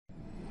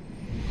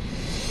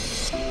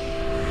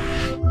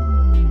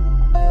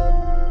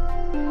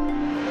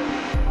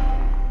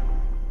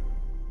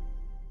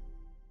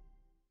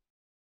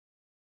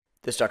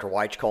This is Dr.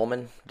 Wyche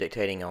Coleman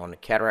dictating on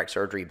cataract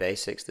surgery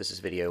basics. This is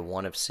video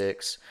 1 of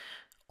 6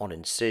 on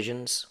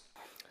incisions.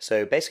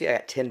 So basically I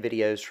got 10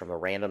 videos from a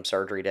random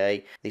surgery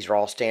day. These are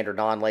all standard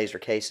non-laser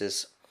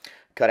cases.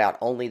 Cut out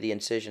only the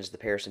incisions, the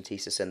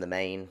paracentesis, and the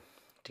main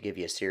to give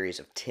you a series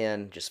of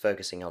 10 just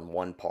focusing on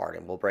one part,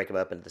 and we'll break them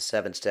up into the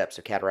 7 steps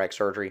of cataract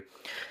surgery.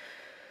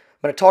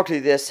 I'm going to talk to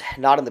you this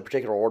not in the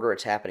particular order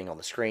it's happening on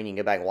the screen. You can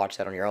go back and watch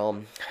that on your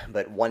own,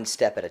 but one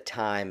step at a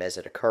time as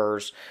it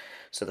occurs.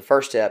 So the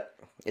first step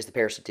is the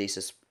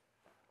paracentesis.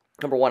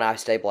 Number one, I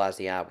stabilize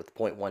the eye with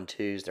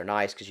 0.12s. They're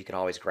nice because you can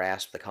always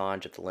grasp the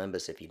conj of the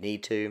limbus if you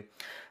need to.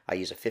 I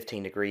use a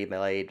 15-degree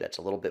blade. That's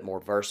a little bit more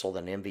versatile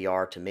than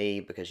MVR to me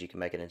because you can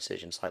make an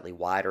incision slightly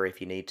wider if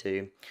you need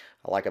to.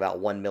 I like about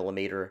 1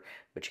 millimeter,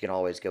 but you can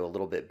always go a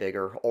little bit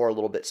bigger or a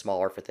little bit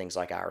smaller for things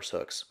like iris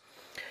hooks.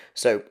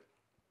 So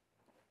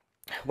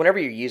whenever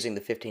you're using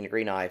the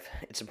 15-degree knife,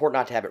 it's important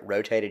not to have it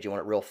rotated. You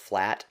want it real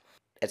flat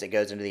as it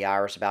goes into the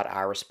iris, about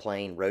iris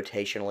plane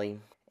rotationally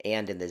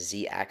and in the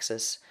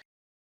z-axis.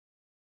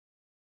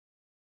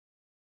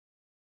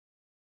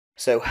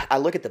 So I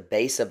look at the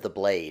base of the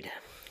blade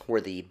where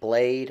the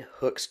blade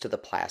hooks to the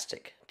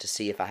plastic to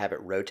see if I have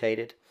it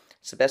rotated.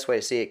 It's the best way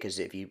to see it because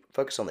if you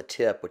focus on the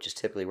tip, which is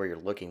typically where you're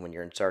looking when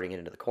you're inserting it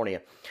into the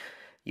cornea,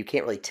 you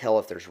can't really tell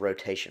if there's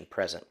rotation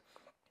present.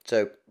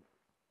 So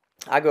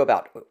I go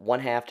about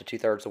 1/2 to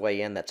 2/3 the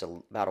way in. That's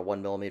about a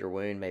 1 millimeter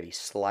wound, maybe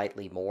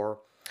slightly more.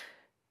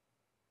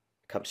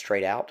 Comes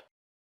straight out.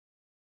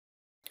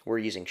 We're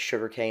using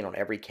sugarcane on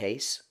every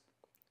case.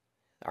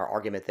 Our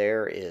argument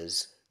there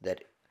is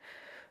that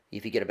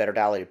if you get a better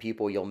dilated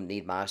pupil, you'll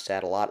need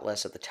myostat a lot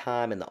less at the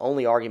time, and the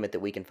only argument that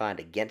we can find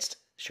against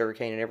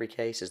sugarcane in every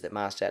case is that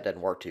myostat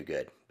doesn't work too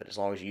good. But as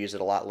long as you use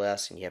it a lot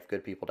less and you have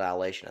good pupil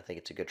dilation, I think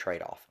it's a good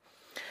trade-off.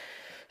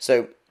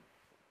 So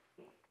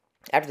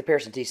after the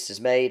paracentesis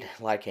is made,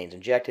 lidocaine's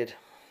injected,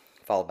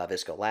 followed by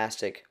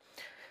viscoelastic.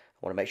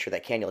 I want to make sure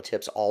that cannula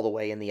tips all the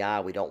way in the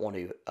eye. We don't want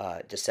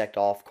to dissect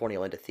off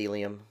corneal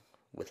endothelium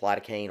with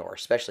lidocaine or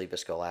especially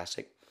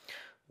viscoelastic.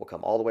 We'll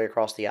come all the way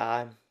across the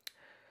eye.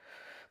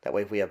 That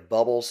way if we have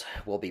bubbles,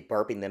 we'll be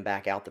burping them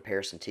back out the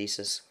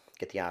paracentesis,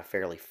 get the eye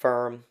fairly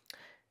firm.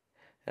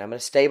 And I'm going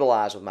to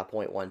stabilize with my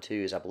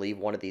 0.12s. I believe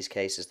one of these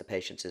cases the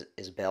patient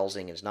is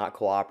Belsing and is not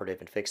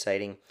cooperative in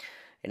fixating.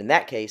 And in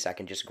that case, I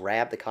can just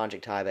grab the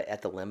conjunctiva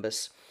at the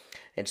limbus,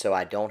 and so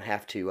I don't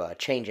have to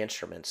change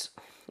instruments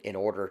in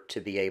order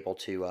to be able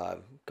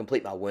to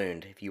complete my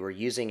wound. If you were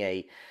using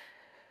a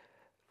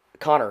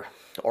Connor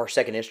or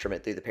second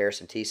instrument through the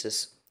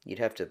paracentesis, you'd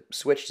have to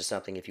switch to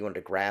something if you wanted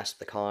to grasp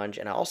the conj.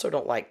 And I also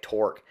don't like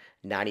torque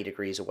 90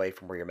 degrees away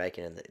from where you're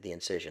making the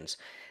incisions.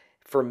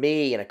 For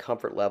me, in a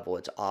comfort level,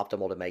 it's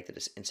optimal to make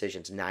the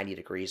incisions 90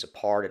 degrees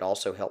apart. It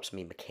also helps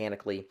me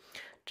mechanically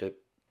to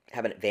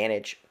have an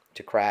advantage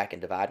to crack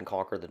and divide and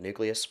conquer the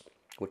nucleus,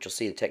 which you'll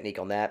see the technique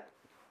on that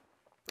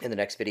in the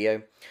next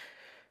video,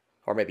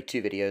 or maybe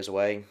 2 videos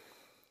away.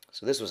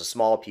 So this was a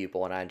small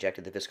pupil, and I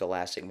injected the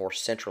viscoelastic more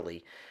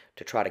centrally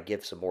to try to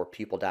give some more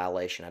pupil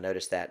dilation. I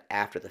noticed that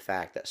after the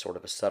fact, that's sort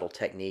of a subtle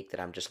technique that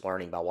I'm just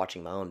learning by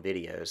watching my own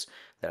videos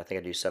that I think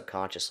I do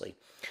subconsciously.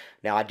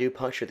 Now I do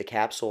puncture the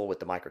capsule with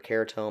the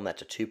microkeratome.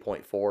 That's a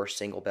 2.4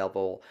 single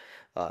bevel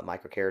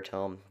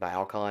microkeratome by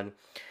Alcon.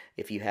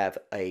 If you have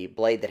a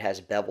blade that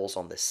has bevels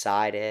on the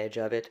side edge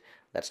of it,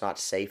 that's not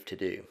safe to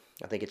do.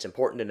 I think it's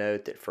important to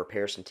note that for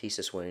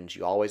paracentesis wounds,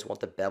 you always want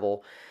the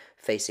bevel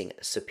facing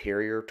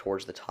superior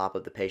towards the top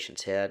of the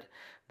patient's head.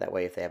 That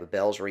way, if they have a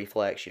Bell's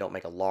reflex, you don't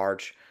make a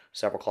large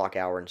several clock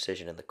hour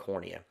incision in the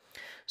cornea.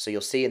 So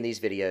you'll see in these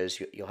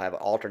videos, you'll have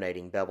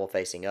alternating bevel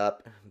facing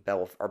up,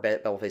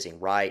 bevel facing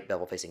right,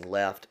 bevel facing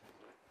left.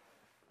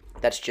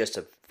 That's just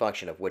a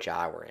function of which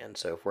eye we're in.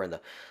 So if we're in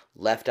the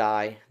left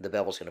eye, the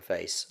bevel's going to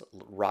face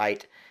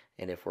right,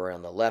 and if we're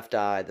on the left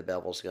eye, the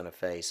bevel's going to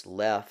face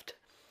left,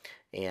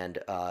 and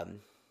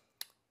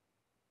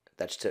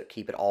that's to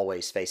keep it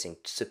always facing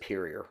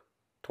superior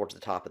towards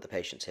the top of the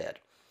patient's head.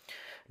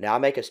 Now I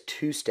make a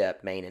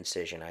 2-step main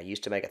incision. I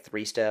used to make a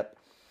 3-step,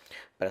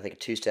 but I think a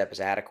 2-step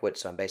is adequate,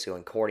 so I'm basically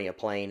going cornea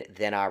plane,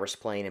 then iris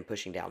plane, and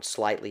pushing down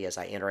slightly as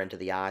I enter into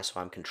the eye, so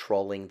I'm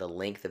controlling the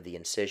length of the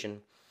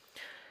incision.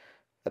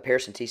 A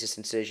paracentesis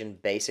incision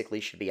basically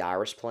should be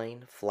iris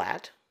plane,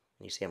 flat.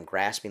 You see I'm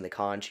grasping the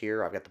conj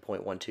here. I've got the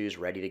 0.12s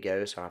ready to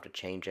go, so I don't have to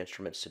change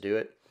instruments to do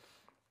it.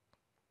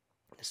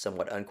 A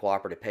somewhat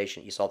uncooperative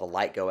patient, you saw the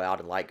light go out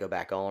and light go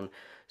back on.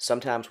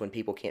 Sometimes when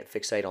people can't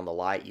fixate on the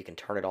light, you can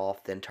turn it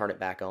off, then turn it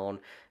back on,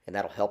 and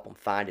that'll help them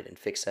find it and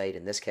fixate.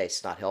 In this case,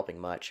 it's not helping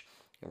much,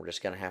 and we're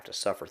just going to have to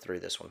suffer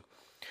through this one.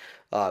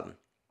 I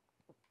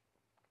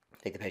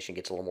think the patient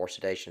gets a little more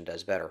sedation and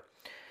does better.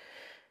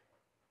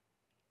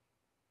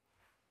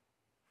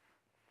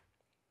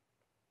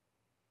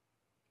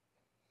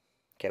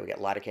 Okay, we got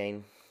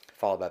lidocaine,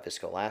 followed by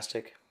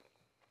viscoelastic.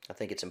 I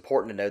think it's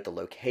important to note the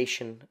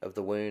location of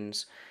the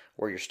wounds.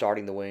 Where you're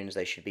starting the wounds,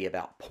 they should be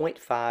about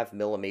 0.5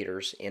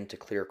 millimeters into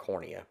clear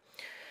cornea.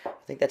 I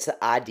think that's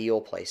the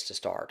ideal place to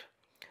start.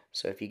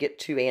 So if you get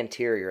too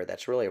anterior,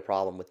 that's really a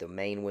problem with the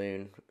main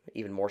wound,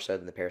 even more so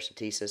than the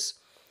paracentesis.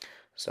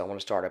 So I want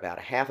to start about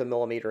a 1/2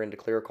 millimeter into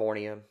clear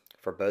cornea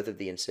for both of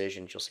the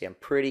incisions. You'll see I'm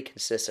pretty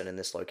consistent in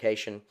this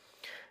location,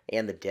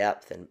 and the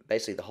depth and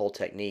basically the whole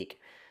technique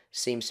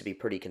seems to be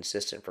pretty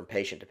consistent from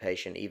patient to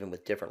patient, even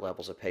with different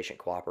levels of patient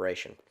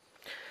cooperation.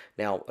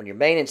 Now, on your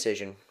main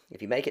incision,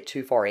 if you make it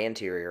too far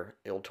anterior,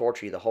 it'll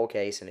torture you the whole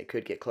case and it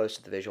could get close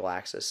to the visual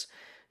axis.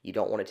 You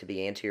don't want it to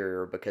be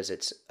anterior because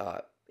it's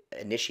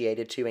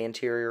initiated too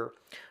anterior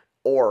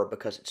or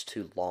because it's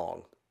too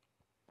long.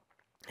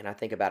 And I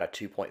think about a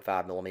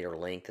 2.5 millimeter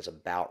length is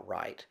about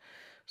right.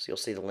 So you'll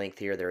see the length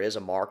here. There is a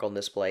mark on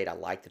this blade. I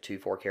like the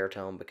 2,4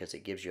 keratome because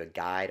it gives you a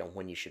guide on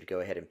when you should go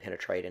ahead and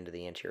penetrate into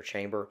the anterior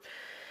chamber.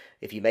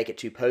 If you make it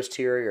too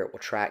posterior, it will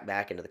track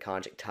back into the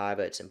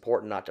conjunctiva. It's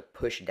important not to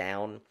push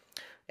down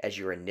as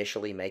you're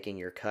initially making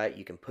your cut.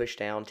 You can push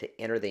down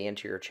to enter the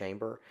anterior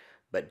chamber,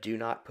 but do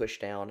not push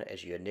down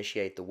as you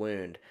initiate the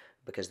wound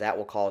because that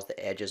will cause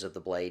the edges of the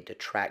blade to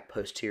track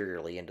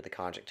posteriorly into the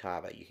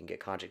conjunctiva. You can get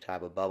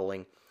conjunctiva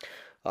bubbling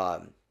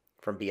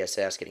from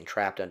BSS getting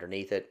trapped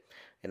underneath it,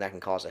 and that can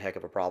cause a heck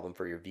of a problem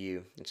for your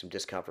view and some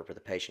discomfort for the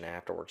patient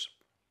afterwards.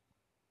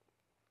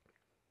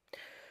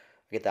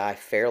 Get the eye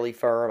fairly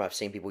firm. I've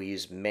seen people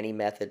use many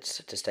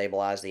methods to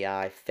stabilize the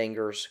eye.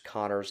 Fingers,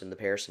 Connors in the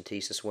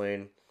paracentesis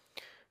wound.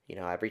 You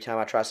know, every time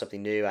I try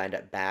something new, I end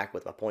up back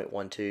with my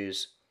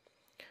 .12s.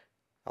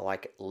 I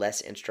like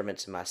less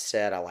instruments in my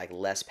set. I like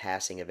less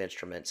passing of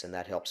instruments, and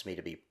that helps me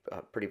to be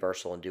pretty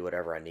versatile and do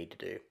whatever I need to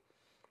do.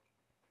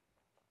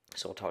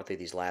 So we'll talk through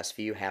these last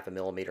few. 1/2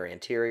 millimeter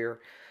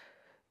anterior.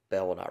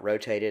 Bevel not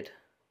rotated.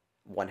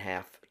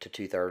 1/2 to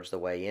 2/3 the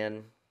way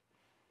in.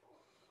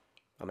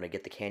 I'm going to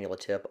get the cannula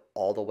tip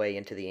all the way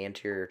into the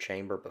anterior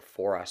chamber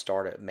before I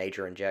start a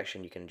major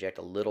injection. You can inject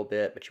a little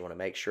bit, but you want to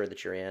make sure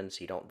that you're in so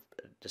you don't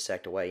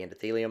dissect away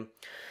endothelium.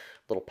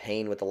 A little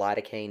pain with the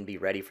lidocaine. Be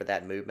ready for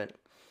that movement.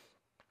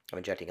 I'm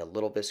injecting a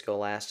little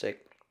viscoelastic.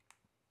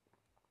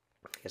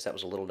 I guess that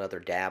was a little another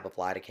dab of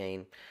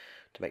lidocaine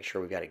to make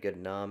sure we've got it good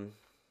and numb.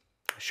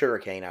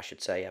 Sugarcane, I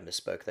should say. I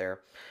misspoke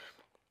there.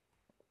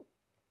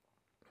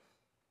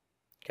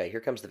 Okay,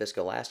 here comes the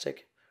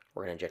viscoelastic.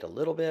 We're going to inject a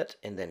little bit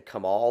and then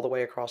come all the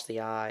way across the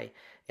eye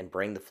and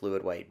bring the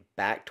fluid weight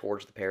back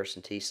towards the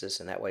paracentesis.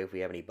 And that way, if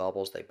we have any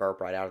bubbles, they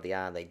burp right out of the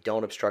eye and they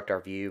don't obstruct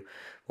our view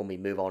when we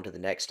move on to the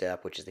next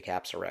step, which is the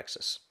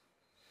capsulorhexis.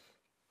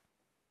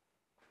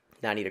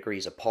 90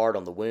 degrees apart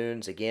on the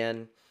wounds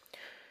again.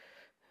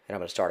 And I'm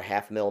going to start a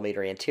 1/2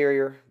 millimeter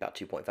anterior, about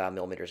 2.5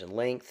 millimeters in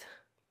length.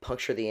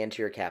 Puncture the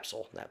anterior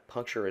capsule. That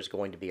puncture is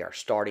going to be our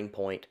starting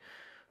point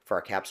for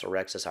our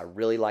capsulorhexis. I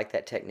really like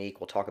that technique.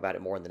 We'll talk about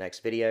it more in the next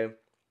video.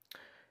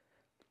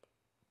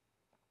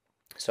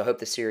 So I hope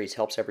this series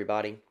helps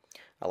everybody.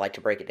 I like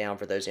to break it down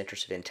for those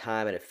interested in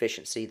time and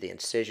efficiency. The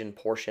incision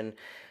portion,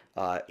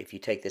 if you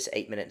take this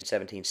 8-minute and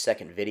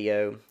 17-second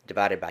video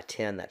divided by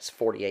 10, that's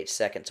 48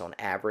 seconds on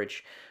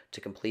average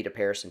to complete a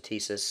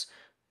paracentesis,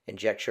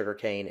 inject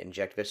sugarcane,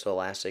 inject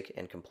viscoelastic,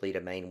 and complete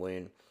a main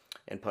wound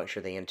and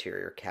puncture the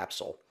anterior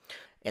capsule.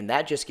 And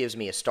that just gives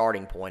me a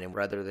starting point, and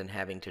rather than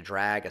having to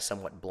drag a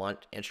somewhat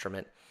blunt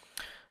instrument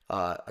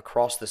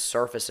across the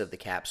surface of the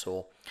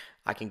capsule,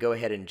 I can go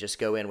ahead and just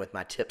go in with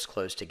my tips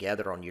close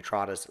together on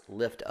Utratas,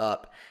 lift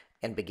up,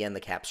 and begin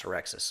the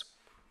capsulorhexis.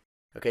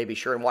 Okay, be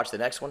sure and watch the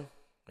next one,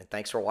 and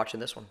thanks for watching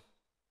this one.